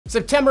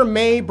September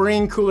may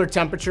bring cooler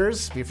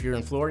temperatures. If you're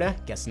in Florida,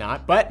 guess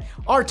not. But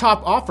our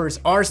top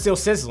offers are still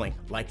sizzling,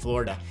 like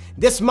Florida.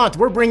 This month,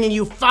 we're bringing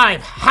you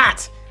 5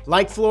 hot,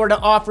 like Florida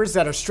offers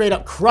that are straight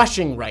up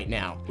crushing right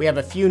now. We have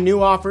a few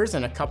new offers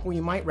and a couple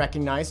you might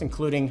recognize,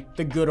 including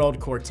the good old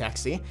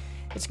Cortexy.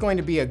 It's going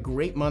to be a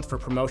great month for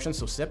promotion,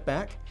 so sit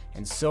back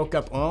and soak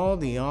up all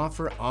the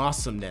offer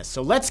awesomeness.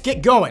 So let's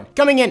get going.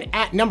 Coming in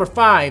at number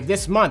 5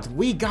 this month,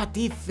 we got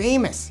the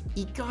famous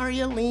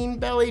Ikaria Lean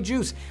Belly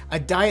Juice, a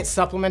diet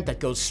supplement that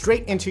goes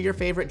straight into your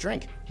favorite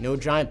drink. No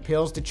giant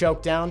pills to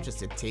choke down,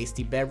 just a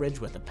tasty beverage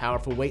with a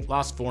powerful weight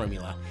loss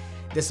formula.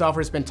 This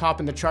offer has been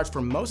topping the charts for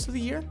most of the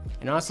year,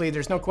 and honestly,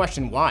 there's no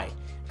question why.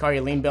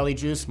 Ikaria Lean Belly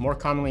Juice, more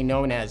commonly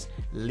known as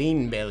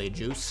Lean Belly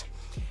Juice,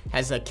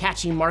 has a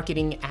catchy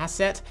marketing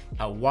asset,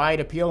 a wide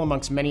appeal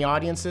amongst many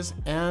audiences,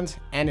 and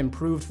an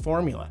improved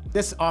formula.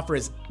 This offer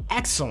is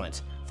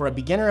excellent for a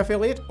beginner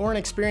affiliate or an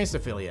experienced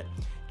affiliate.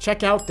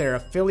 Check out their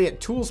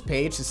affiliate tools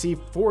page to see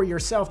for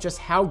yourself just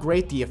how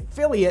great the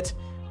affiliate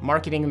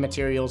marketing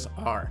materials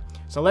are.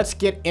 So let's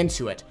get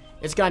into it.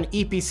 It's got an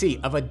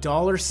EPC of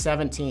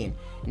 $1.17,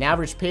 an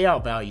average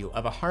payout value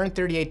of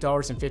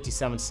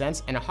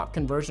 $138.57, and a hot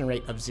conversion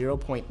rate of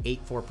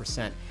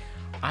 0.84%.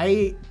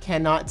 I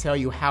cannot tell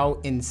you how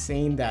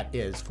insane that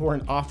is for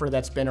an offer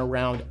that's been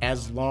around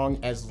as long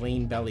as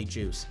Lean Belly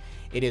Juice.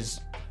 It has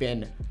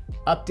been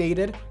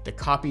updated, the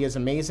copy is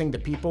amazing, the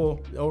people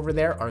over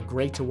there are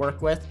great to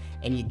work with,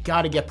 and you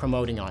gotta get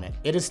promoting on it.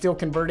 It is still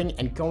converting,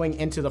 and going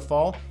into the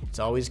fall, it's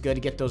always good to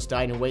get those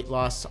diet and weight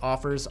loss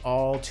offers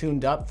all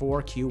tuned up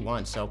for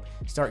Q1, so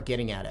start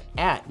getting at it.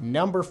 At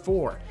number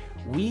 4,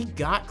 we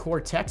got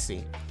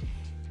Cortexy.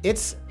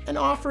 It's an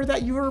offer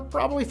that you are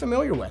probably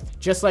familiar with.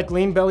 Just like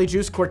Lean Belly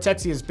Juice,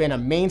 Cortexy has been a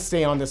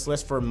mainstay on this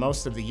list for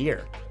most of the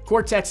year.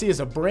 Cortexy is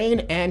a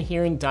brain and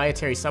hearing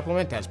dietary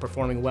supplement that's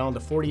performing well in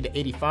the 40 to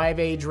 85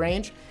 age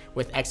range.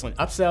 With excellent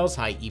upsells,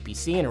 high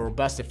EPC, and a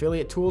robust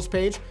affiliate tools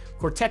page,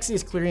 Cortexy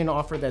is clearly an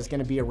offer that's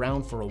going to be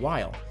around for a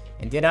while.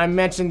 And did I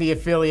mention the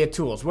affiliate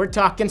tools? We're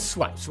talking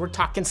swipes, we're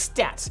talking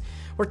stats,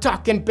 we're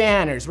talking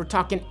banners, we're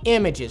talking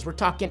images, we're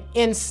talking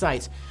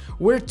insights,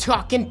 we're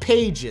talking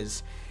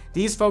pages.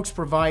 These folks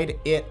provide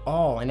it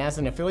all, and as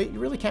an affiliate, you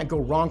really can't go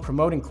wrong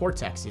promoting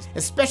Cortexy,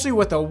 especially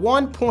with a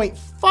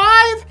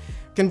 1.5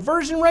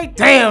 conversion rate.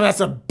 Damn,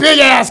 that's a big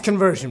ass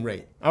conversion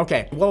rate.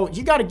 Okay, well,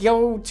 you gotta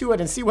go to it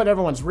and see what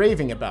everyone's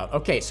raving about.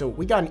 Okay, so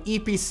we got an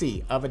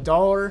EPC of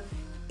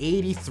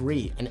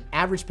 $1.83, an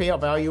average payout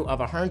value of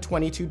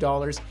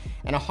 $122,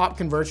 and a hot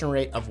conversion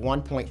rate of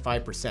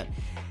 1.5%.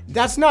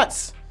 That's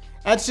nuts.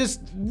 That's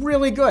just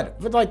really good.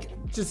 But like,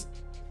 just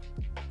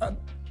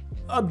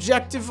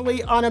objectively,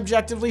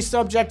 unobjectively,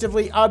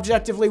 subjectively,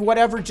 objectively,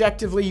 whatever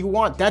objectively you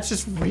want. That's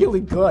just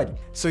really good.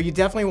 So you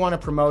definitely want to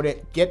promote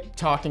it, get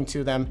talking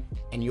to them,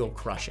 and you'll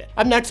crush it.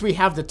 Up next, we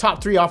have the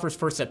top 3 offers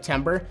for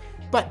September,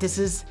 but this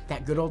is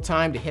that good old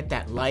time to hit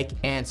that like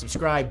and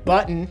subscribe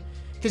button,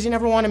 because you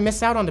never want to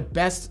miss out on the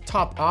best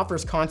top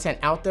offers content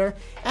out there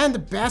and the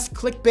best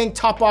ClickBank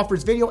top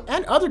offers video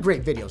and other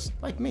great videos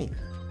like me.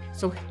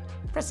 So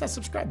press that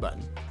subscribe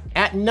button.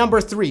 At number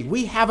 3,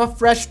 we have a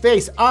fresh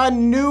face, a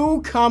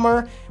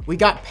newcomer. We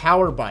got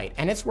PowerBite,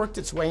 and it's worked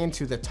its way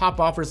into the top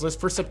offers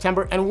list for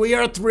September, and we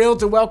are thrilled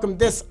to welcome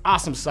this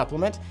awesome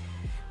supplement.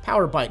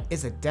 PowerBite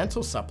is a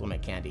dental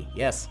supplement candy.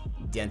 Yes,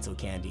 dental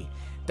candy.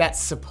 That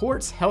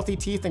supports healthy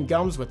teeth and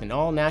gums with an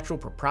all-natural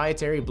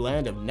proprietary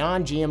blend of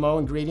non-GMO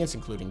ingredients,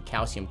 including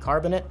calcium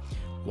carbonate,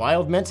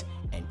 wild mint,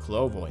 and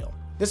clove oil.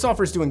 This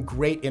offer is doing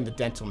great in the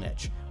dental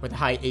niche. With a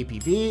high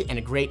APV and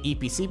a great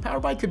EPC,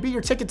 PowerBite could be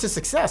your ticket to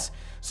success.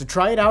 So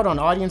try it out on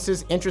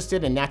audiences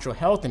interested in natural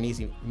health and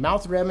easy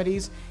mouth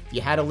remedies. If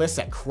you had a list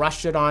that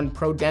crushed it on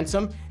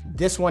ProDentum,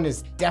 this one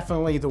is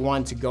definitely the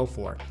one to go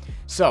for.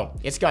 So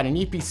it's got an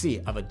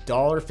EPC of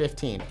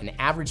 $1.15, an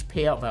average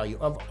payout value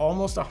of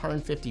almost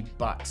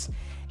 $150,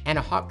 and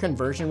a hot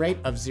conversion rate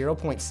of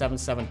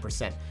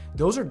 0.77%.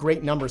 Those are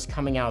great numbers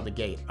coming out of the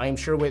gate. I am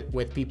sure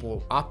with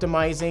people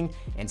optimizing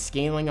and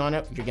scaling on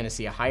it, you're gonna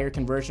see a higher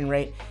conversion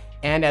rate.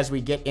 And as we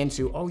get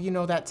into, oh, you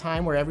know, that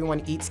time where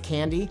everyone eats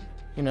candy,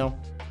 you know,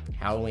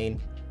 Halloween,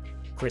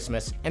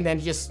 Christmas, and then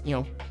just, you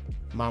know,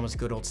 mama's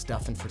good old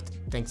stuffing for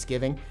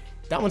Thanksgiving,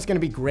 that one's gonna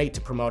be great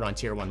to promote on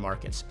tier 1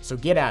 markets. So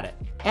get at it.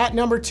 At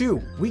number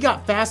 2, we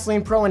got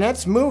Fastlane Pro, and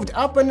it's moved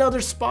up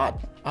another spot,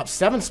 up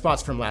 7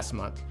 spots from last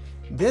month.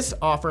 This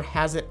offer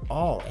has it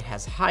all. It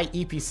has high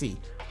EPC,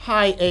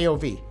 high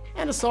AOV,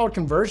 and a solid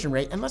conversion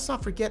rate, and let's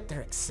not forget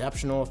their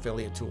exceptional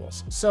affiliate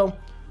tools. So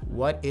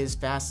what is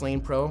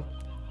Fastlane Pro?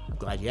 I'm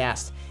glad you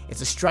asked.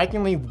 It's a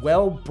strikingly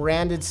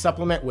well-branded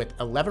supplement with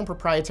 11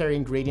 proprietary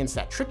ingredients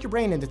that trick your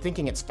brain into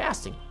thinking it's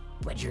fasting,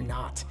 but you're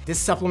not. This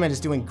supplement is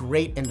doing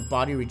great in the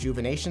body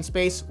rejuvenation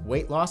space,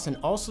 weight loss, and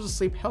also the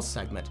sleep health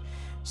segment.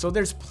 So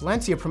there's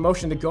plenty of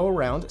promotion to go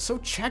around, so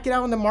check it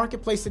out in the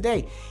marketplace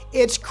today.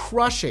 It's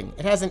crushing.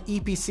 It has an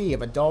EPC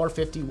of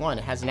 $1.51.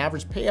 It has an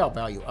average payout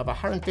value of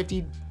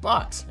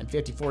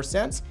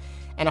 $150.54,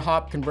 and a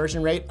hot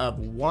conversion rate of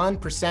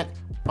 1%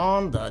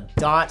 on the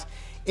dot.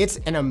 It's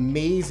an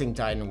amazing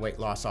diet and weight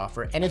loss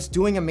offer, and it's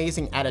doing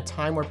amazing at a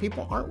time where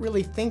people aren't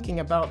really thinking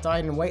about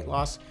diet and weight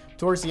loss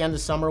towards the end of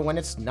summer when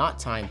it's not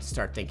time to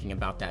start thinking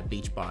about that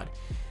beach bod.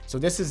 So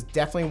this is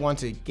definitely one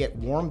to get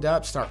warmed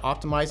up, start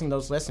optimizing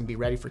those lists, and be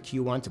ready for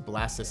Q1 to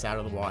blast this out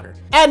of the water.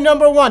 At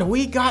number 1,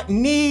 we got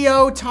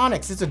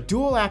Neotonics. It's a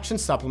dual action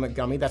supplement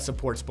gummy that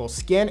supports both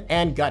skin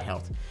and gut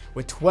health.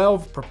 With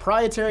 12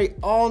 proprietary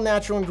all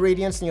natural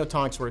ingredients,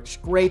 Neotonics works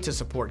great to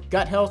support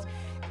gut health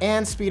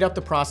and speed up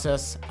the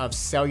process of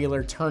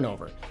cellular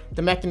turnover,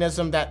 the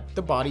mechanism that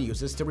the body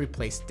uses to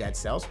replace dead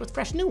cells with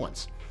fresh new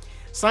ones.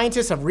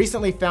 Scientists have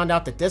recently found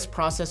out that this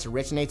process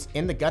originates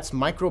in the gut's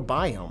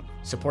microbiome.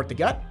 Support the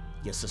gut,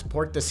 you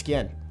support the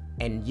skin.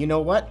 And you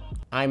know what?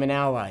 I'm an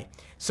ally.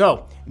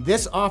 So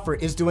this offer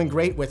is doing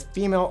great with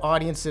female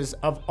audiences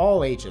of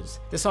all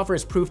ages. This offer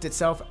has proved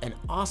itself an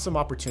awesome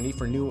opportunity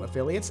for new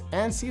affiliates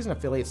and seasoned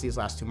affiliates these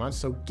last 2 months.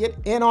 So get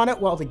in on it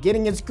while the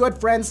getting is good,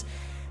 friends.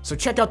 So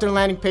check out their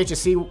landing page to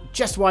see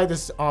just why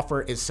this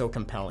offer is so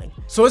compelling.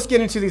 So let's get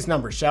into these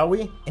numbers, shall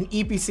we? An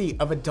EPC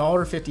of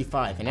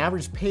 $1.55, an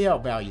average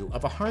payout value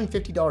of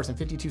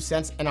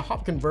 $150.52, and a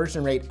hop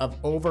conversion rate of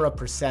over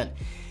 1%.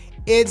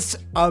 It's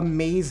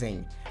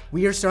amazing.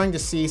 We are starting to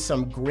see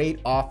some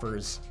great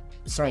offers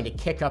starting to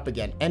kick up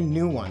again, and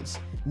new ones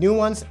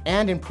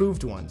and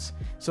improved ones.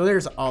 So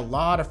there's a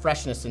lot of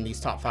freshness in these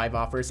top 5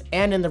 offers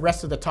and in the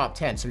rest of the top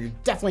 10. So you're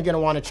definitely gonna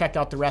wanna check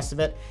out the rest of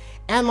it.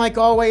 And like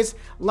always,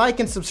 like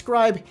and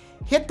subscribe,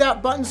 hit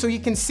that button so you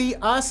can see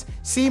us,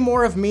 see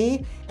more of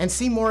me, and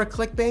see more of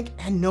ClickBank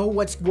and know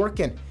what's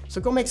working.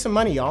 So go make some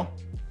money, y'all.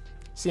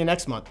 See you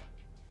next month.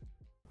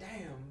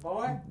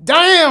 Boy.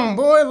 Damn,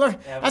 boy,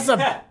 look, that's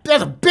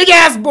a big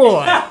ass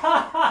boy.